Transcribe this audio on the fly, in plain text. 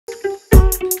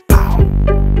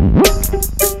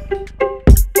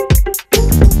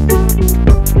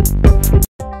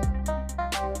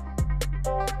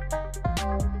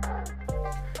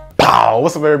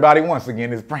What's up, everybody? Once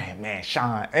again, it's BrandMan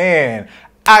Sean, and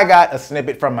I got a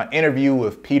snippet from an interview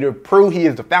with Peter Prue. He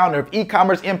is the founder of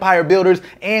e-commerce empire builders,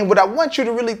 and what I want you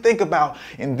to really think about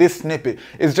in this snippet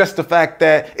is just the fact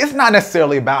that it's not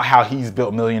necessarily about how he's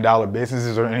built million-dollar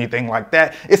businesses or anything like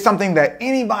that. It's something that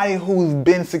anybody who's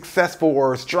been successful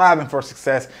or striving for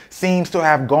success seems to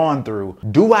have gone through.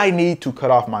 Do I need to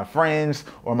cut off my friends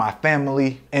or my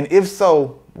family? And if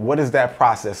so, what does that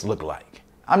process look like?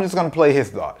 I'm just gonna play his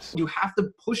thoughts. You have to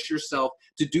push yourself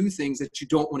to do things that you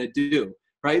don't want to do,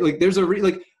 right? Like you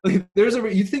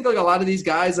think like a lot of these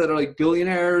guys that are like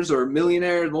billionaires or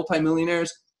millionaires,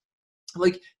 multimillionaires,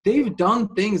 like they've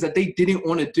done things that they didn't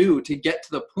want to do to get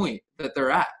to the point that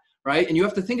they're at, right? And you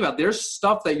have to think about, there's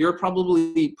stuff that you're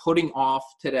probably putting off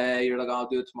today. You're like, I'll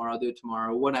do it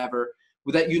tomorrow, whatever,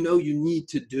 that you know you need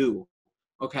to do.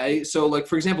 Okay. So like,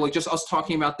 for example, like just us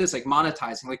talking about this, like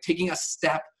monetizing, like taking a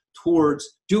step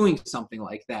towards doing something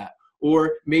like that.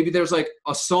 Or maybe there's like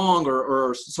a song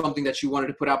or something that you wanted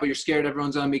to put out, but you're scared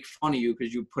everyone's gonna make fun of you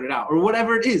because you put it out, or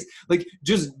whatever it is. Like,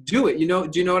 just do it. You know,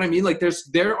 do you know what I mean? Like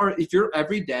if you're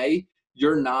every day,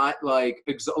 you're not like,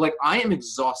 I am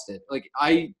exhausted. Like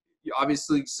I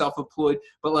obviously self-employed,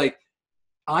 but like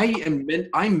I'm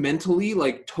mentally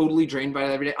like totally drained by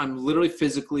it every day. I'm literally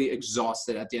physically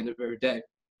exhausted at the end of every day.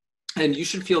 And you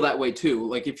should feel that way too.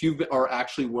 Like if you are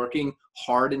actually working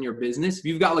hard in your business, if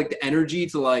you've got like the energy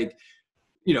to like,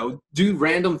 you know, do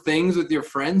random things with your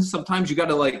friends, sometimes you got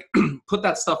to like put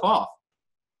that stuff off.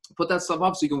 Put that stuff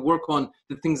off so you can work on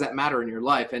the things that matter in your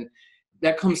life. And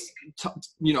that comes,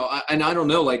 you know, and I don't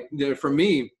know, like for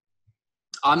me,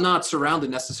 I'm not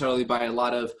surrounded necessarily by a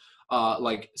lot of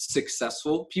like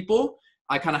successful people.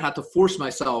 I kind of had to force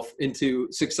myself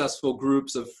into successful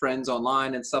groups of friends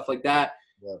online and stuff like that.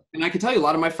 Yeah. And I can tell you a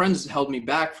lot of my friends held me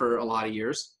back for a lot of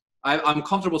years. I'm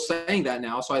comfortable saying that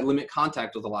now, so I limit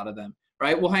contact with a lot of them,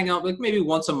 right? We'll hang out like maybe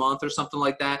once a month or something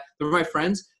like that. They're my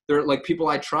friends. They're like people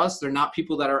I trust. They're not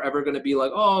people that are ever going to be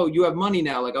like, oh, you have money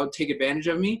now, like I'll take advantage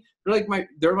of me.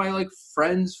 They're my like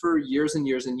friends for years and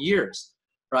years and years,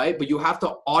 right? But you have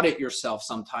to audit yourself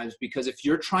sometimes, because if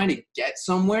you're trying to get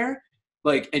somewhere,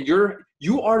 like, and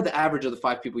you are the average of the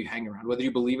 5 people you hang around, whether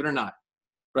you believe it or not.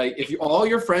 Right? If all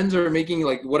your friends are making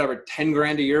like whatever, 10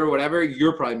 grand a year or whatever,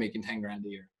 you're probably making 10 grand a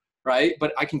year. Right?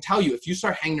 But I can tell you, if you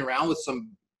start hanging around with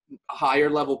some higher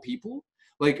level people,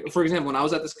 like for example, when I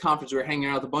was at this conference, we were hanging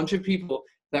out with a bunch of people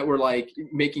that were like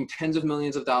making tens of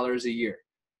millions of dollars a year.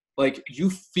 Like you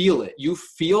feel it. You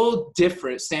feel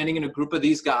different standing in a group of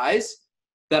these guys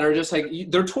that are just like,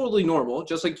 they're totally normal,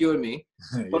 just like you and me.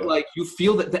 Yeah. But like you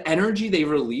feel that the energy they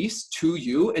release to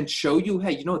you and show you,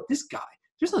 hey, you know what, this guy,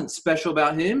 there's nothing special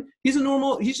about him. He's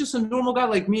just a normal guy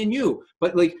like me and you.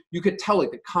 But like you could tell like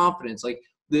the confidence, like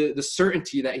the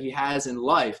certainty that he has in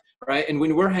life, right? And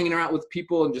when we're hanging around with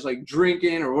people and just like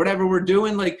drinking or whatever we're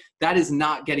doing, like that is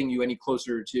not getting you any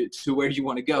closer to where you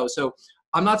want to go. So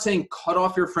I'm not saying cut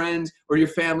off your friends or your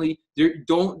family.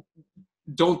 Don't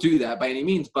do that by any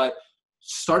means, but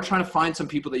start trying to find some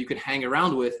people that you can hang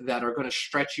around with that are going to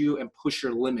stretch you and push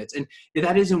your limits. And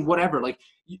that isn't whatever. Like,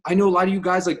 I know a lot of you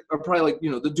guys like are probably like, you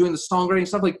know, they're doing the songwriting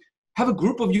stuff. Like have a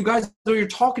group of you guys that you're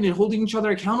talking and holding each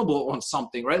other accountable on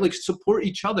something, right? Like support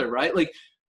each other, right? Like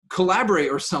collaborate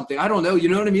or something. I don't know. You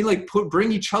know what I mean? Like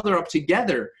bring each other up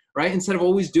together, right? Instead of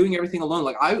always doing everything alone.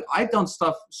 Like I've done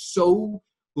stuff so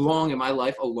long in my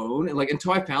life alone. And like,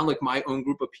 until I found like my own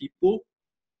group of people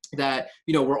that,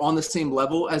 you know, we're on the same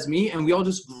level as me, and we all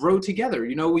just grow together.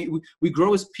 You know, we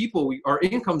grow as people, our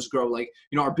incomes grow, like,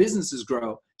 you know, our businesses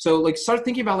grow. So like start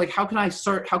thinking about like, how can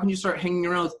you start hanging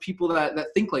around with people that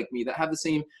think like me, that have the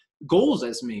same goals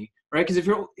as me, right? Because if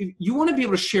you want to be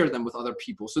able to share them with other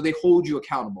people so they hold you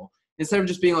accountable, instead of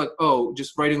just being like, oh,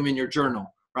 just writing them in your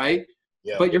journal, right?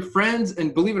 Yeah. But your friends,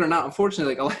 and believe it or not,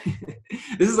 unfortunately, like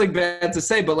this is like bad to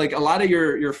say, but like a lot of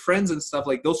your friends and stuff,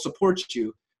 like they'll support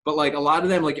you. But like a lot of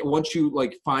them, like once you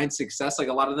like find success, like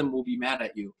a lot of them will be mad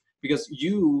at you, because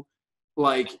you,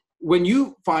 like when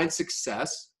you find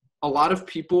success, a lot of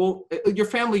people, your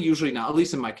family usually not, at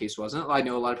least in my case wasn't. I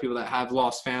know a lot of people that have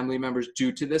lost family members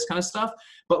due to this kind of stuff.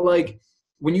 But like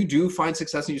when you do find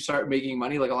success and you start making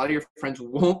money, like a lot of your friends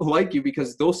won't like you,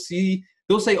 because they'll say,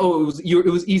 oh, it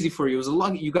was easy for you. It was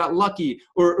lucky. You got lucky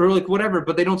or like whatever,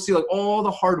 but they don't see like all the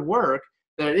hard work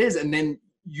that it is. And then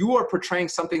you are portraying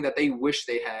something that they wish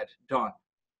they had done,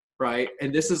 right?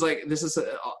 And this is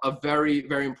a very,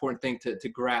 very important thing to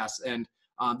grasp. And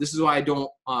this is why I don't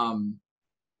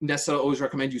necessarily always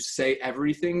recommend you say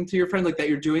everything to your friend like that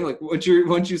you're doing. Like once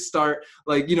you start,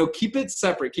 like, you know, keep it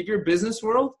separate. Keep your business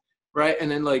world right?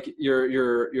 And then like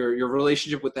your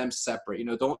relationship with them separate. You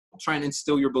know, don't try and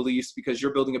instill your beliefs because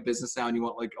you're building a business now and you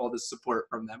want like all this support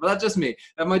from them. But that's just me.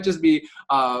 That might just be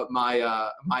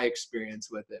my experience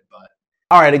with it. But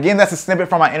all right, again, that's a snippet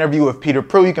from my interview with Peter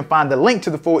Prue. You can find the link to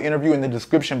the full interview in the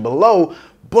description below.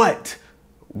 But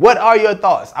what are your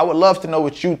thoughts? I would love to know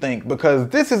what you think, because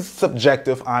this is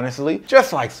subjective, honestly,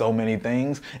 just like so many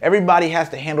things. Everybody has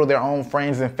to handle their own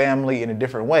friends and family in a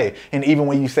different way. And even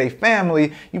when you say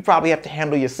family, you probably have to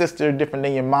handle your sister different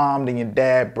than your mom, than your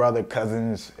dad, brother,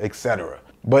 cousins, etc.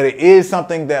 But it is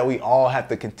something that we all have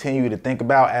to continue to think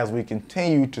about as we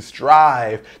continue to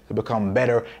strive to become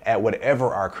better at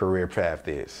whatever our career path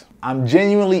is. I'm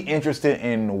genuinely interested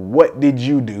in what did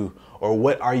you do, or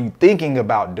what are you thinking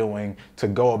about doing to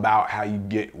go about how you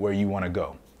get where you want to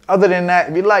go. Other than that,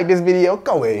 if you like this video,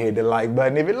 go ahead and hit the like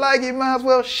button. If you like it, you might as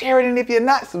well share it. And if you're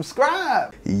not,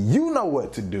 subscribe. You know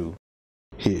what to do.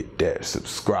 Hit that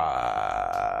subscribe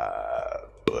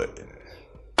button.